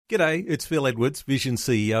G'day, it's Phil Edwards, Vision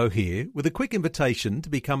CEO here, with a quick invitation to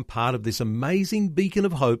become part of this amazing beacon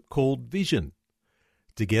of hope called Vision.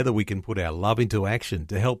 Together we can put our love into action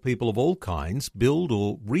to help people of all kinds build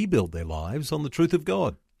or rebuild their lives on the truth of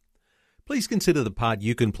God. Please consider the part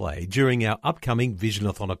you can play during our upcoming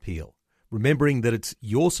Visionathon appeal, remembering that it's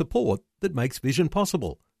your support that makes Vision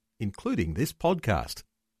possible, including this podcast.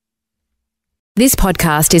 This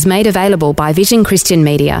podcast is made available by Vision Christian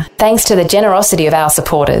Media, thanks to the generosity of our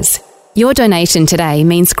supporters. Your donation today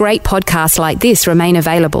means great podcasts like this remain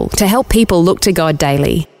available to help people look to God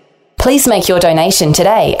daily. Please make your donation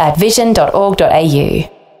today at vision.org.au.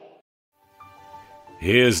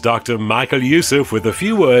 Here's Dr. Michael Youssef with a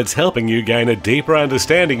few words helping you gain a deeper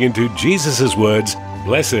understanding into Jesus' words,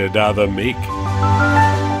 "Blessed are the meek."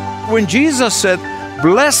 When Jesus said,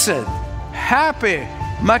 "Blessed, happy,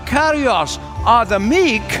 Makarios are the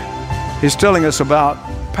meek," he's telling us about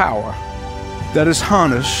power that is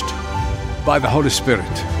harnessed by the Holy Spirit.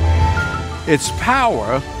 It's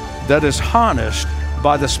power that is harnessed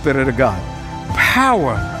by the Spirit of God.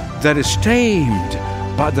 Power that is tamed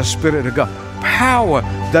by the Spirit of God. Power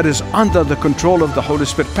that is under the control of the Holy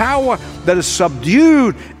Spirit. Power that is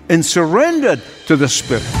subdued and surrendered to the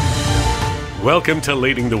Spirit. Welcome to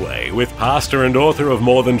Leading the Way with pastor and author of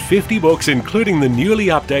more than 50 books, including the newly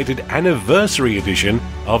updated anniversary edition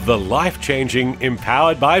of the life-changing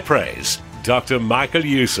Empowered by Praise, Dr. Michael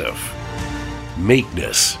Youssef.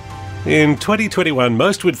 Meekness. In 2021,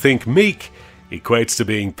 most would think meek equates to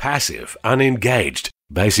being passive, unengaged,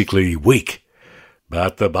 basically weak.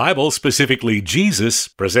 But the Bible, specifically Jesus,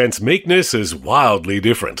 presents meekness as wildly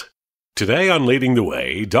different. Today on Leading the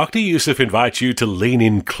Way, Dr. Youssef invites you to lean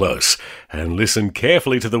in close and listen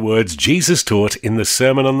carefully to the words Jesus taught in the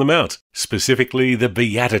Sermon on the Mount, specifically the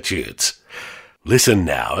Beatitudes. Listen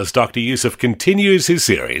now as Dr. Youssef continues his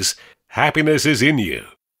series, Happiness is in You.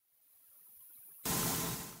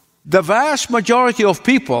 The vast majority of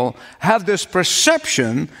people have this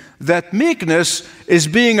perception that meekness is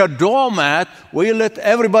being a doormat where you let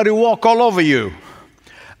everybody walk all over you.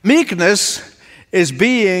 Meekness is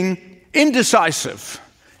being indecisive,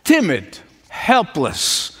 timid,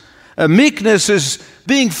 helpless. Meekness is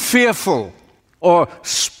being fearful or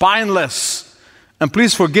spineless. And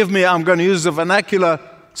please forgive me, I'm going to use the vernacular,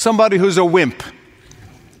 somebody who's a wimp.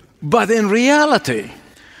 But in reality,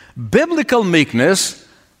 biblical meekness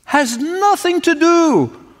has nothing to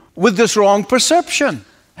do with this wrong perception.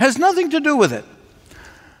 Has nothing to do with it.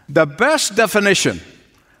 The best definition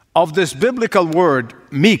of this biblical word,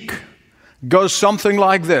 meek, goes something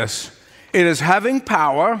like this. It is having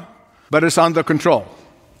power, but it's under control.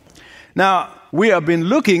 Now, we have been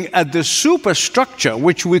looking at the superstructure,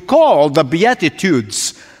 which we call the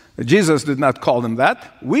Beatitudes. Jesus did not call them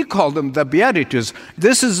that. We call them the Beatitudes.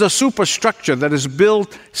 This is the superstructure that is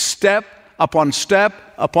built step upon step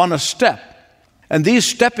upon a step. And these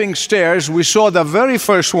stepping stairs, we saw the very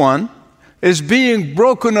first one, is being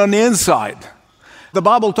broken on the inside. The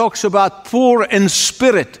Bible talks about poor in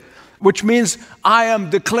spirit, which means I am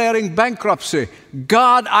declaring bankruptcy.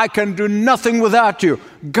 God, I can do nothing without you.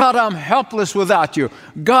 God, I'm helpless without you.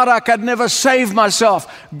 God, I could never save myself.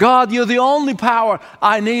 God, you're the only power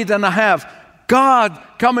I need and I have. God,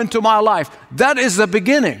 come into my life. That is the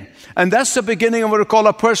beginning. And that's the beginning of what we call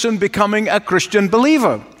a person becoming a Christian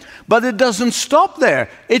believer. But it doesn't stop there.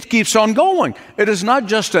 It keeps on going. It is not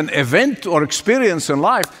just an event or experience in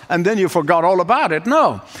life and then you forgot all about it.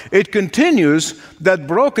 No, it continues. That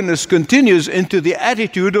brokenness continues into the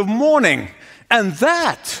attitude of mourning. And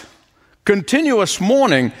that continuous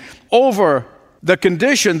mourning over the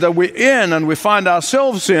condition that we're in and we find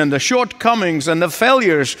ourselves in, the shortcomings and the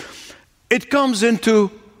failures, it comes into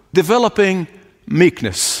developing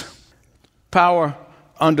meekness, power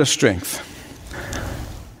under strength.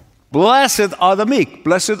 Blessed are the meek.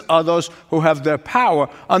 Blessed are those who have their power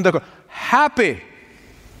under control. Happy,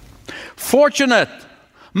 fortunate,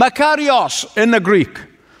 Makarios in the Greek,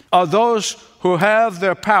 are those who have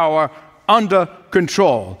their power under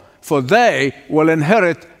control, for they will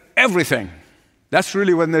inherit everything. That's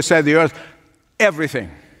really when they say the earth, everything.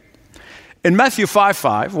 In Matthew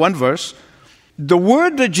 5:5, one verse, the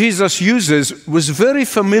word that Jesus uses was very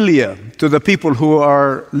familiar to the people who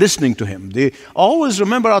are listening to him. They always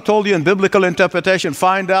remember, I told you in biblical interpretation,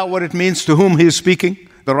 find out what it means to whom he is speaking.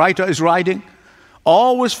 The writer is writing.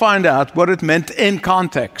 Always find out what it meant in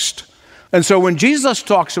context. And so when Jesus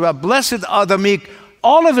talks about blessed are the meek,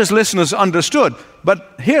 all of his listeners understood.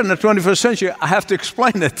 But here in the 21st century, I have to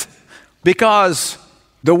explain it because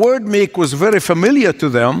the word meek was very familiar to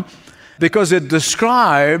them because it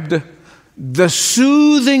described the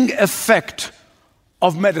soothing effect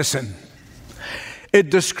of medicine. It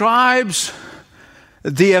describes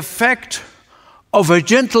the effect of a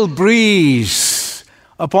gentle breeze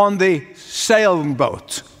upon the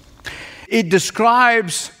sailboat. It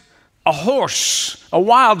describes a horse, a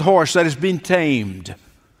wild horse that has been tamed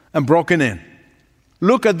and broken in.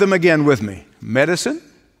 Look at them again with me. Medicine,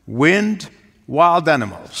 wind, wild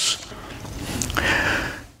animals.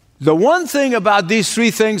 The one thing about these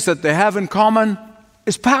three things that they have in common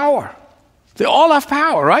is power. They all have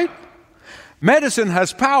power, right? Medicine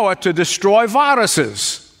has power to destroy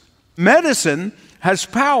viruses. Medicine has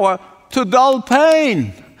power to dull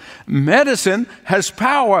pain. Medicine has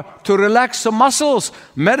power to relax the muscles.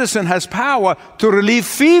 Medicine has power to relieve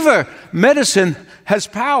fever. Medicine has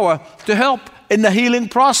power to help in the healing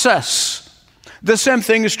process. The same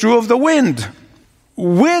thing is true of the wind.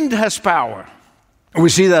 Wind has power. We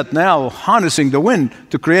see that now, harnessing the wind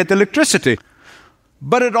to create electricity.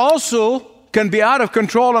 But it also can be out of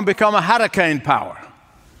control and become a hurricane power.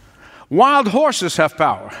 Wild horses have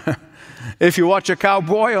power. If you watch a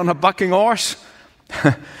cowboy on a bucking horse,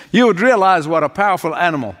 you would realize what a powerful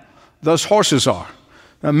animal those horses are.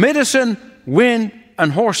 Now, medicine, wind,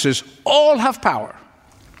 and horses all have power.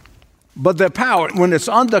 But their power, when it's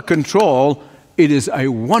under control, it is a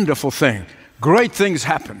wonderful thing. Great things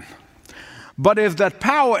happen. But if that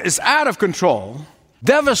power is out of control,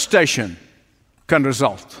 devastation can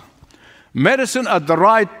result. Medicine at the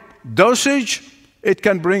right dosage, it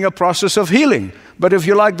can bring a process of healing. But if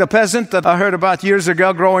you're like the peasant that I heard about years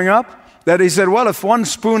ago growing up, that he said, well, if 1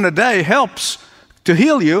 spoon a day helps to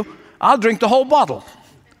heal you, I'll drink the whole bottle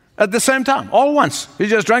at the same time, all once. He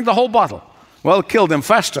just drank the whole bottle. Well, it killed him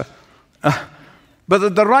faster. But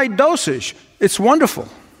at the right dosage, it's wonderful.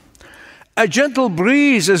 A gentle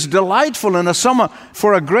breeze is delightful in the summer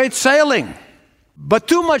for a great sailing. But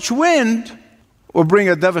too much wind will bring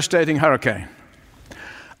a devastating hurricane.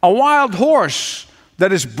 A wild horse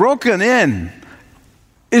that is broken in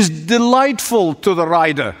is delightful to the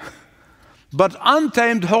rider. But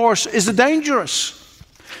untamed horse is dangerous.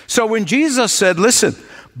 So when Jesus said, listen,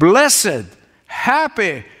 blessed,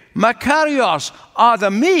 happy, makarios are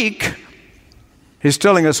the meek, he's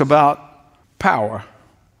telling us about power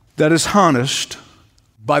that is harnessed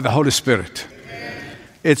by the Holy Spirit.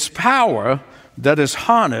 It's power that is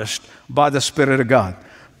harnessed by the Spirit of God.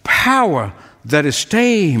 Power that is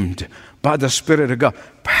tamed by the Spirit of God.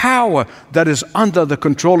 Power that is under the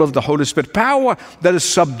control of the Holy Spirit. Power that is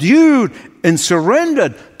subdued and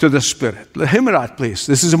surrendered to the Spirit. Hear me right, please.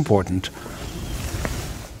 This is important.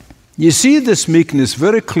 You see this meekness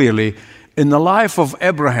very clearly in the life of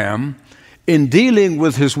Abraham in dealing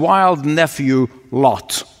with his wild nephew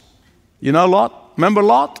Lot. You know Lot? Remember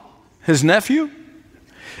Lot? His nephew?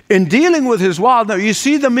 In dealing with his wild nephew, you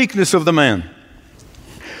see the meekness of the man.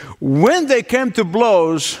 When they came to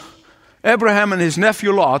blows, Abraham and his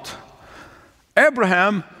nephew Lot,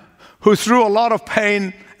 Abraham, who through a lot of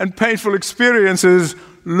pain and painful experiences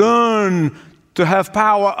learned to have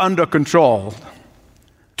power under control,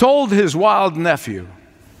 told his wild nephew,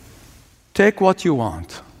 take what you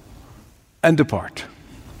want and depart.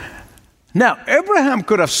 Now, Abraham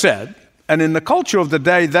could have said, and in the culture of the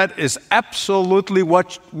day, that is absolutely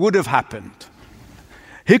what would have happened.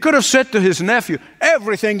 He could have said to his nephew,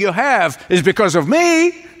 everything you have is because of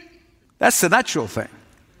me. That's the natural thing.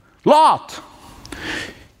 Lot,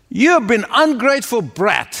 you've been ungrateful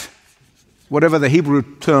brat, whatever the Hebrew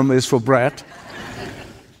term is for brat.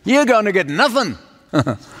 You're going to get nothing.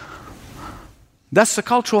 That's the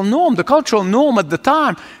cultural norm. The cultural norm at the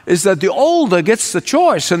time is that the older gets the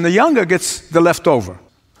choice and the younger gets the leftover.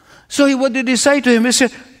 So what did he say to him? He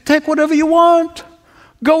said, take whatever you want.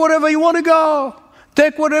 Go wherever you want to go.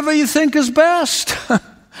 Take whatever you think is best.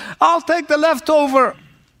 I'll take the leftover.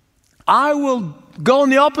 I will go in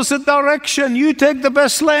the opposite direction. You take the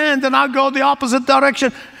best land and I'll go the opposite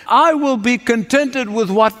direction. I will be contented with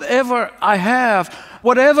whatever I have.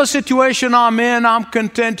 Whatever situation I'm in, I'm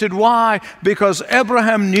contented. Why? Because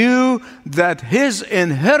Abraham knew that his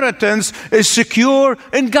inheritance is secure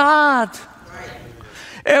in God.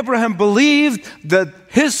 Abraham believed that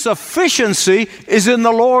his sufficiency is in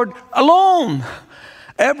the Lord alone.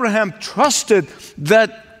 Abraham trusted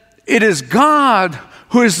that it is God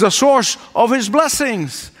who is the source of his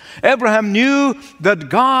blessings. Abraham knew that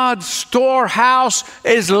God's storehouse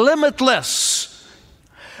is limitless.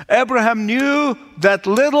 Abraham knew that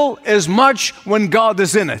little is much when God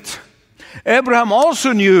is in it. Abraham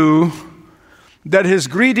also knew that his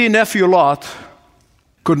greedy nephew Lot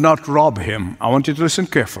could not rob him. I want you to listen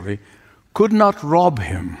carefully. Could not rob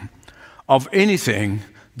him of anything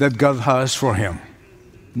that God has for him.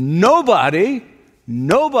 Nobody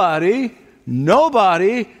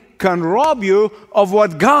can rob you of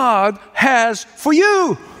what God has for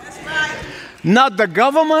you. That's right. Not the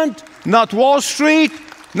government, not Wall Street,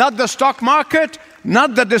 not the stock market,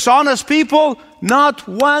 not the dishonest people. Not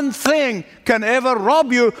one thing can ever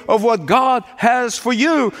rob you of what God has for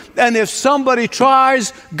you. And if somebody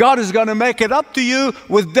tries, God is going to make it up to you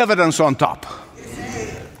with dividends on top.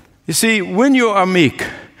 You see, when you are meek,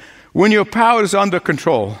 when your power is under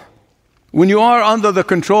control, when you are under the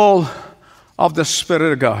control of the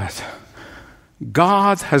Spirit of God,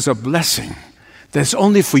 God has a blessing that's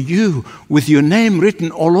only for you, with your name written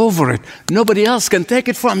all over it. Nobody else can take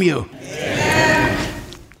it from you. Yeah.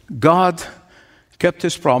 God kept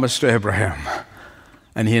His promise to Abraham,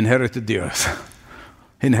 and he inherited the earth.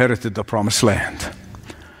 He inherited the promised land.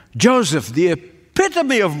 Joseph, the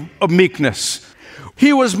epitome of meekness.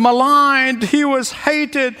 He was maligned, he was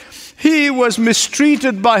hated, he was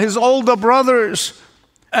mistreated by his older brothers.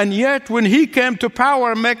 And yet, when he came to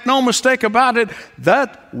power, make no mistake about it,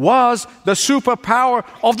 that was the superpower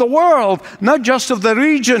of the world, not just of the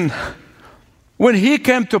region. When he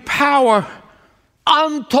came to power,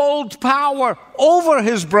 untold power over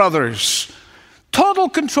his brothers, total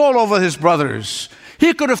control over his brothers.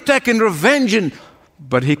 He could have taken revenge,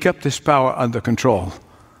 but he kept his power under control.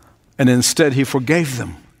 And instead, he forgave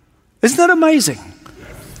them. Isn't that amazing?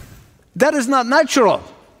 That is not natural.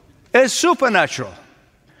 It's supernatural.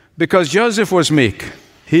 Because Joseph was meek,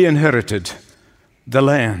 he inherited the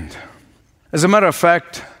land. As a matter of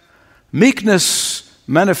fact, meekness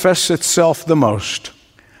manifests itself the most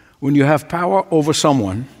when you have power over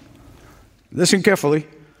someone. Listen carefully.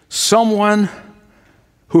 Someone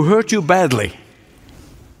who hurt you badly.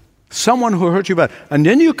 Someone who hurt you bad. And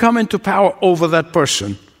then you come into power over that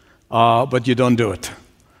person, but you don't do it.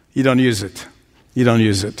 You don't use it. You don't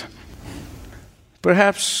use it.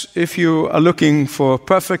 Perhaps if you are looking for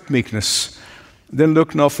perfect meekness, then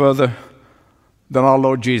look no further than our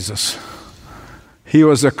Lord Jesus. He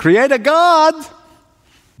was a creator God,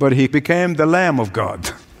 but he became the Lamb of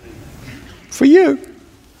God. For you,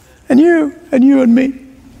 and you, and you and me.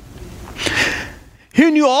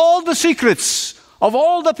 He knew all the secrets of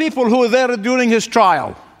all the people who were there during his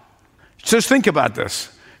trial. Just think about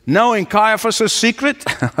this. Knowing Caiaphas' secret,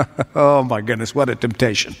 oh my goodness, what a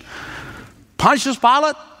temptation. Pontius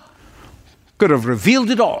Pilate could have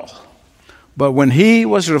revealed it all. But when he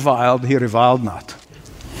was reviled, he reviled not.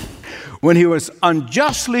 When he was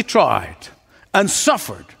unjustly tried and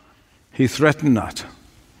suffered, he threatened not.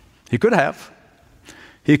 He could have.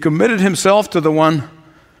 He committed himself to the one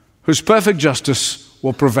whose perfect justice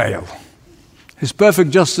will prevail. His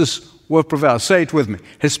perfect justice will prevail. Say it with me.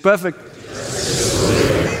 His perfect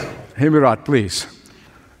justice. Hear me right, please.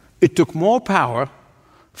 It took more power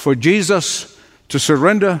for Jesus to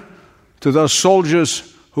surrender to those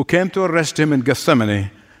soldiers who came to arrest him in Gethsemane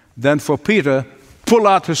than for Peter to pull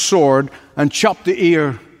out his sword and chop the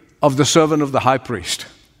ear of the servant of the high priest.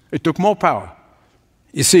 It took more power.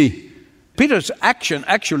 You see, Peter's action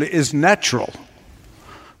actually is natural,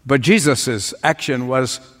 but Jesus' action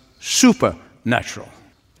was supernatural.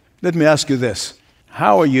 Let me ask you this.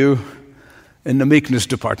 How are you in the meekness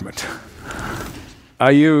department?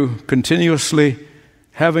 Are you continuously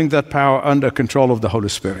having that power under control of the Holy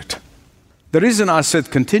Spirit? The reason I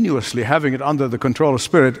said continuously having it under the control of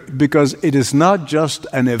Spirit, because it is not just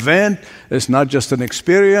an event, it's not just an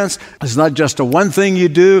experience, it's not just a one thing you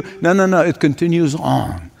do. No, it continues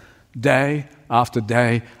on, day after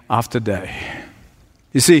day after day.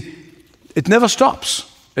 You see, it never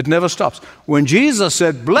stops. It never stops. When Jesus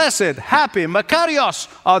said, blessed, happy,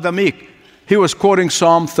 makarios are the meek, he was quoting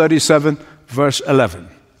Psalm 37, verse 11.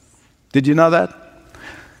 Did you know that?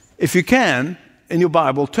 If you can, in your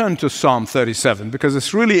Bible, turn to Psalm 37, because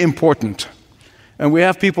it's really important. And we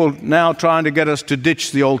have people now trying to get us to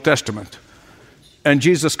ditch the Old Testament. And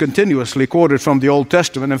Jesus continuously quoted from the Old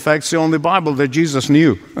Testament. In fact, it's the only Bible that Jesus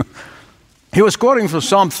knew. He was quoting from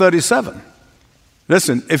Psalm 37.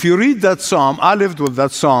 Listen, if you read that psalm, I lived with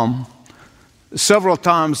that psalm several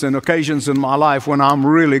times and occasions in my life when I'm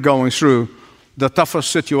really going through the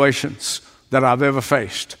toughest situations that I've ever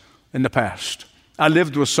faced in the past. I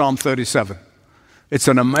lived with Psalm 37. It's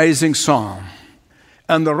an amazing psalm.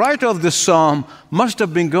 And the writer of this psalm must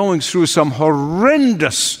have been going through some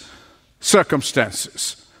horrendous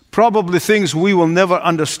circumstances, probably things we will never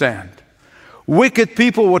understand. Wicked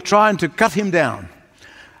people were trying to cut him down.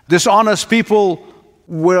 Dishonest people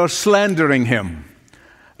were slandering him.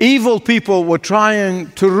 Evil people were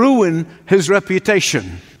trying to ruin his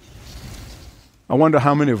reputation. I wonder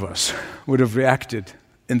how many of us would have reacted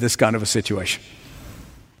in this kind of a situation.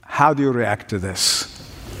 How do you react to this?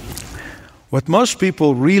 What most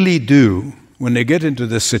people really do when they get into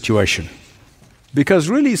this situation. Because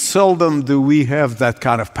really seldom do we have that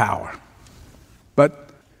kind of power.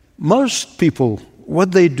 But most people,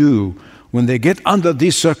 what they do when they get under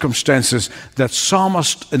these circumstances that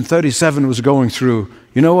Psalmist in 37 was going through,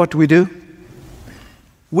 you know what we do?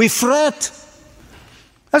 We fret.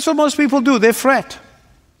 That's what most people do. They fret.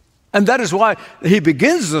 And that is why he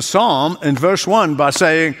begins the psalm in verse 1 by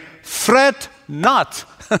saying, fret not.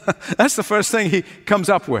 That's the first thing he comes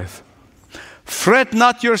up with. Fret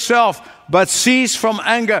not yourself, but cease from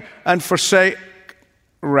anger and forsake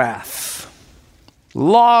wrath. A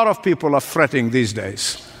lot of people are fretting these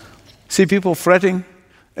days. See people fretting?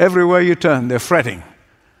 Everywhere you turn, they're fretting.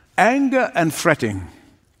 Anger and fretting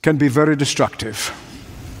can be very destructive.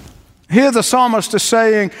 Here the psalmist is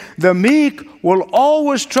saying, the meek will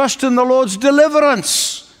always trust in the Lord's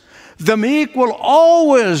deliverance. The meek will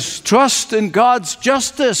always trust in God's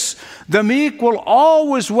justice. The meek will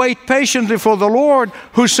always wait patiently for the Lord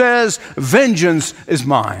who says, vengeance is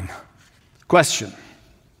mine. Question: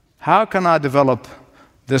 how can I develop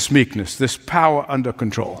this meekness, this power under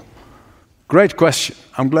control? Great question.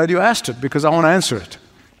 I'm glad you asked it because I want to answer it.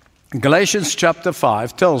 Galatians chapter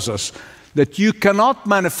 5 tells us that you cannot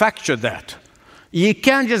manufacture that. You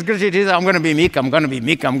can't just go, I'm going to be meek, I'm going to be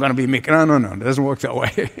meek, I'm going to be meek. No, it doesn't work that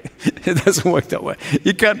way. It doesn't work that way.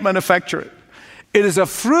 You can't manufacture it. It is a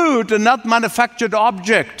fruit and not manufactured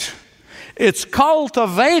object. It's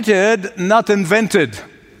cultivated, not invented.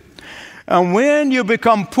 And when you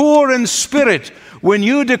become poor in spirit, when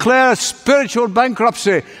you declare spiritual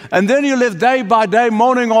bankruptcy, and then you live day by day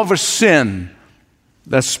moaning over sin,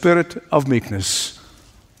 that spirit of meekness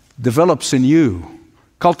develops in you,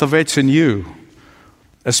 cultivates in you.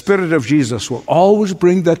 A spirit of Jesus will always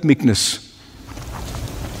bring that meekness.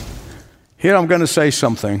 Here I'm going to say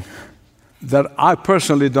something that I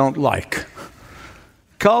personally don't like.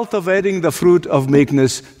 Cultivating the fruit of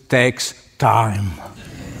meekness takes time.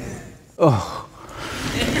 Oh.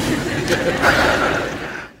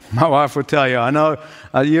 My wife would tell you, I know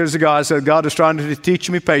years ago I said, God is trying to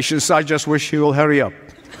teach me patience. I just wish he will hurry up.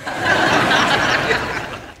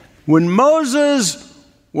 When Moses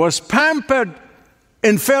was pampered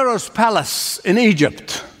in Pharaoh's palace in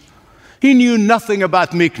Egypt, he knew nothing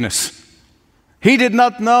about meekness. He did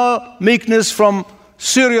not know meekness from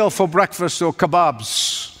cereal for breakfast or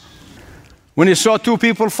kebabs. When he saw two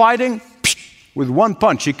people fighting, with one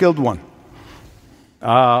punch, he killed one.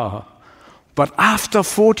 But after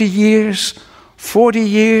 40 years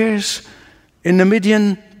in the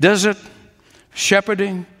Midian desert,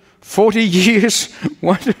 shepherding, 40 years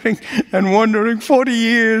wandering, 40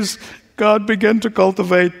 years, God began to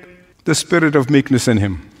cultivate the spirit of meekness in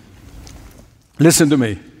him. Listen to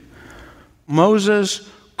me. Moses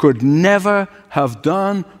could never have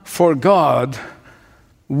done for God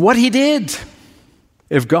what he did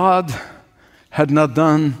if God had not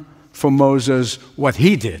done for Moses what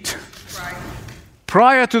he did. Right.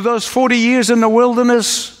 Prior to those 40 years in the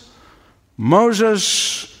wilderness,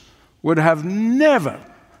 Moses would have never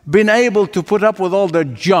been able to put up with all the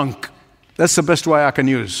junk. That's the best way I can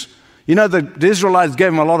use. You know, the Israelites gave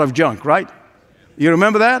him a lot of junk, right? You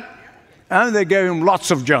remember that? And they gave him lots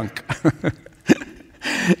of junk.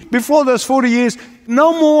 Before those 40 years,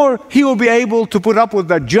 no more he will be able to put up with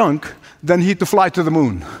that junk than he to fly to the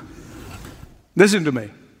moon. Listen to me.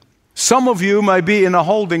 Some of you may be in a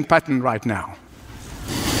holding pattern right now.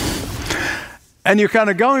 And you're kind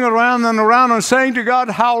of going around and saying to God,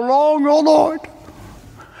 how long, oh Lord?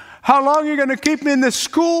 How long are you going to keep me in this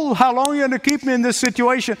school? How long are you going to keep me in this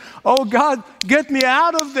situation? Oh God, get me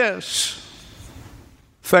out of this.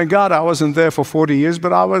 Thank God I wasn't there for 40 years,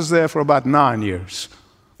 but I was there for about 9 years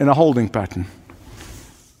in a holding pattern.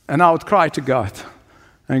 And I would cry to God.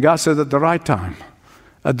 And God said, at the right time.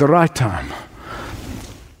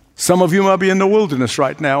 Some of you might be in the wilderness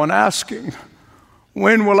right now and asking,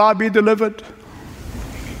 when will I be delivered?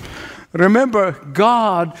 Remember,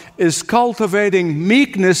 God is cultivating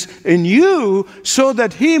meekness in you so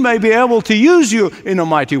that he may be able to use you in a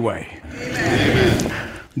mighty way. Amen.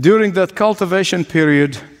 During that cultivation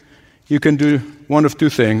period, you can do one of two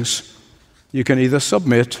things. You can either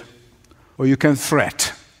submit or you can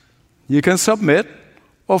fret. You can submit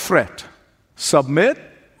or fret. Submit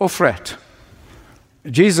or fret.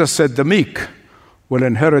 Jesus said the meek will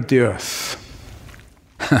inherit the earth.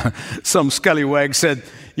 Some scallywag said,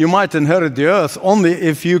 you might inherit the earth only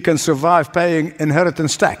if you can survive paying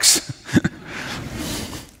inheritance tax.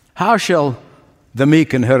 How shall the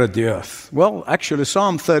meek inherit the earth? Well, actually,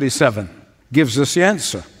 Psalm 37 gives us the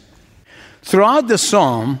answer. Throughout the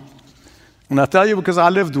psalm, and I tell you because I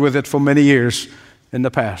lived with it for many years in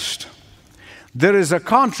the past, there is a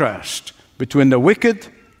contrast between the wicked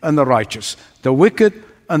and the righteous. The wicked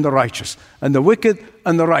and the righteous. And the wicked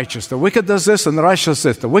and the righteous. The wicked does this and the righteous does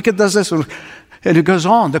this. The wicked does this and it goes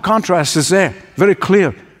on. The contrast is there, very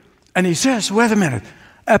clear. And he says, wait a minute,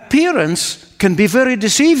 appearance can be very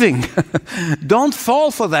deceiving. Don't fall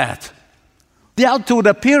for that. The outward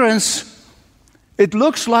appearance, it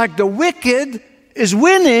looks like the wicked is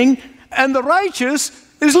winning and the righteous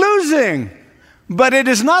is losing. But it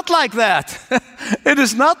is not like that. It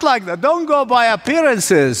is not like that. Don't go by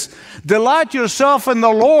appearances. Delight yourself in the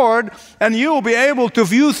Lord, and you will be able to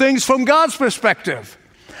view things from God's perspective.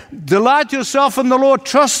 Delight yourself in the Lord.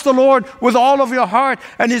 Trust the Lord with all of your heart,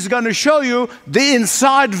 and He's going to show you the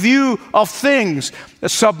inside view of things.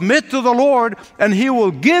 Submit to the Lord, and He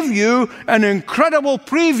will give you an incredible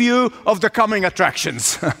preview of the coming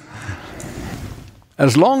attractions.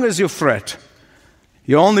 As long as you fret,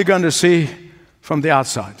 you're only going to see from the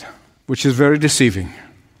outside, which is very deceiving.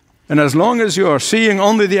 And as long as you are seeing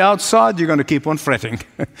only the outside, you're going to keep on fretting.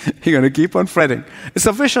 You're going to keep on fretting. It's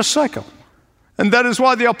a vicious cycle. And that is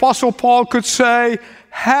why the Apostle Paul could say,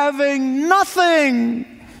 having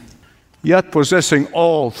nothing, yet possessing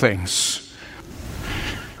all things.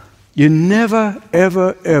 You never,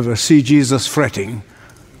 ever, ever see Jesus fretting.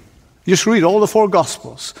 Just read all the 4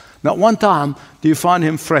 Gospels. Not one time do you find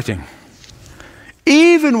Him fretting.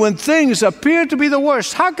 Even when things appear to be the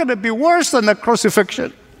worst. How can it be worse than the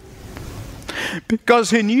crucifixion?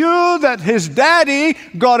 Because He knew that His daddy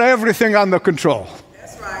got everything under control.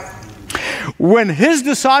 That's right. When His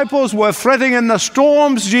disciples were fretting in the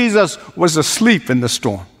storms, Jesus was asleep in the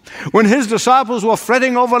storm. When His disciples were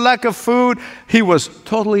fretting over lack of food, He was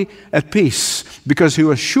totally at peace because He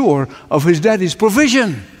was sure of His daddy's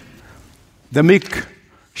provision. The meek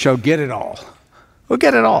shall get it all. We'll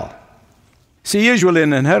get it all. See, usually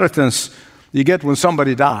an inheritance you get when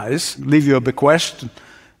somebody dies, leave you a bequest,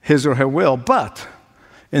 his or her will. But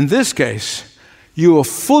in this case, you will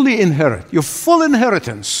fully inherit. Your full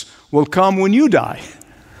inheritance will come when you die.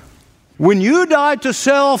 When you die to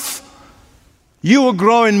self, you will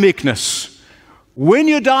grow in meekness. When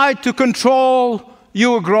you die to control,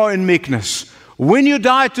 you will grow in meekness. When you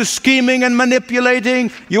die to scheming and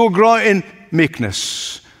manipulating, you will grow in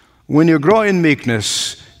meekness. When you grow in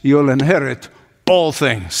meekness, you'll inherit all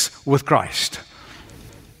things with Christ.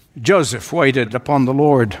 Joseph waited upon the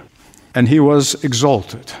Lord, and he was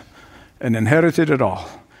exalted and inherited it all.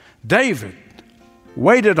 David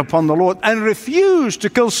waited upon the Lord and refused to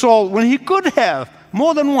kill Saul when he could have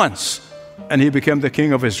more than once, and he became the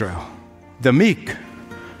king of Israel. The meek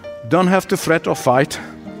don't have to fret or fight.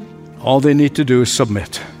 All they need to do is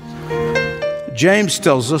submit. James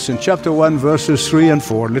tells us in chapter 1, verses 3 and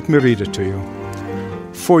 4, let me read it to you.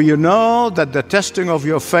 For you know that the testing of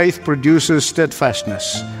your faith produces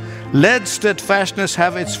steadfastness. Let steadfastness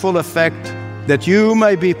have its full effect, that you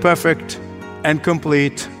may be perfect and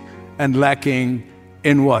complete and lacking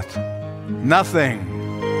in what? Nothing.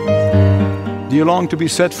 Do you long to be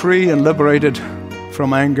set free and liberated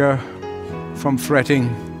from anger, from fretting,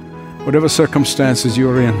 whatever circumstances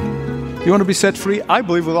you're in? You want to be set free? I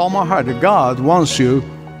believe with all my heart that God wants you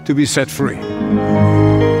to be set free.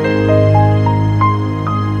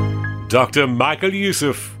 Dr. Michael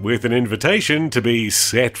Youssef with an invitation to be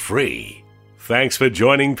set free. Thanks for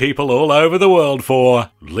joining people all over the world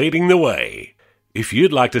for Leading the Way. If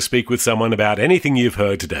you'd like to speak with someone about anything you've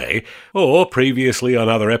heard today or previously on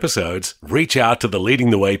other episodes, reach out to the Leading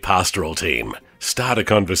the Way pastoral team. Start a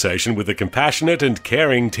conversation with a compassionate and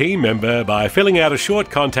caring team member by filling out a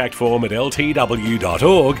short contact form at ltw.org/Jesus.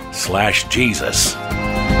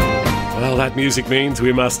 Well, that music means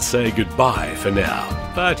we must say goodbye for now.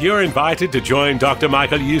 But you're invited to join Dr.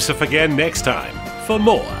 Michael Youssef again next time for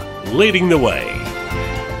more Leading the Way.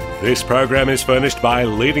 This program is furnished by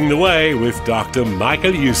Leading the Way with Dr.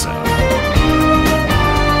 Michael Youssef.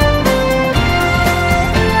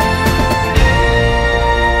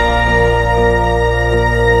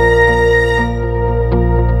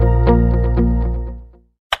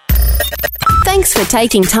 Thanks for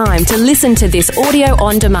taking time to listen to this audio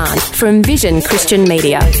on demand from Vision Christian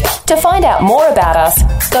Media. To find out more about us,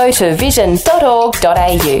 go to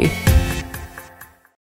vision.org.au.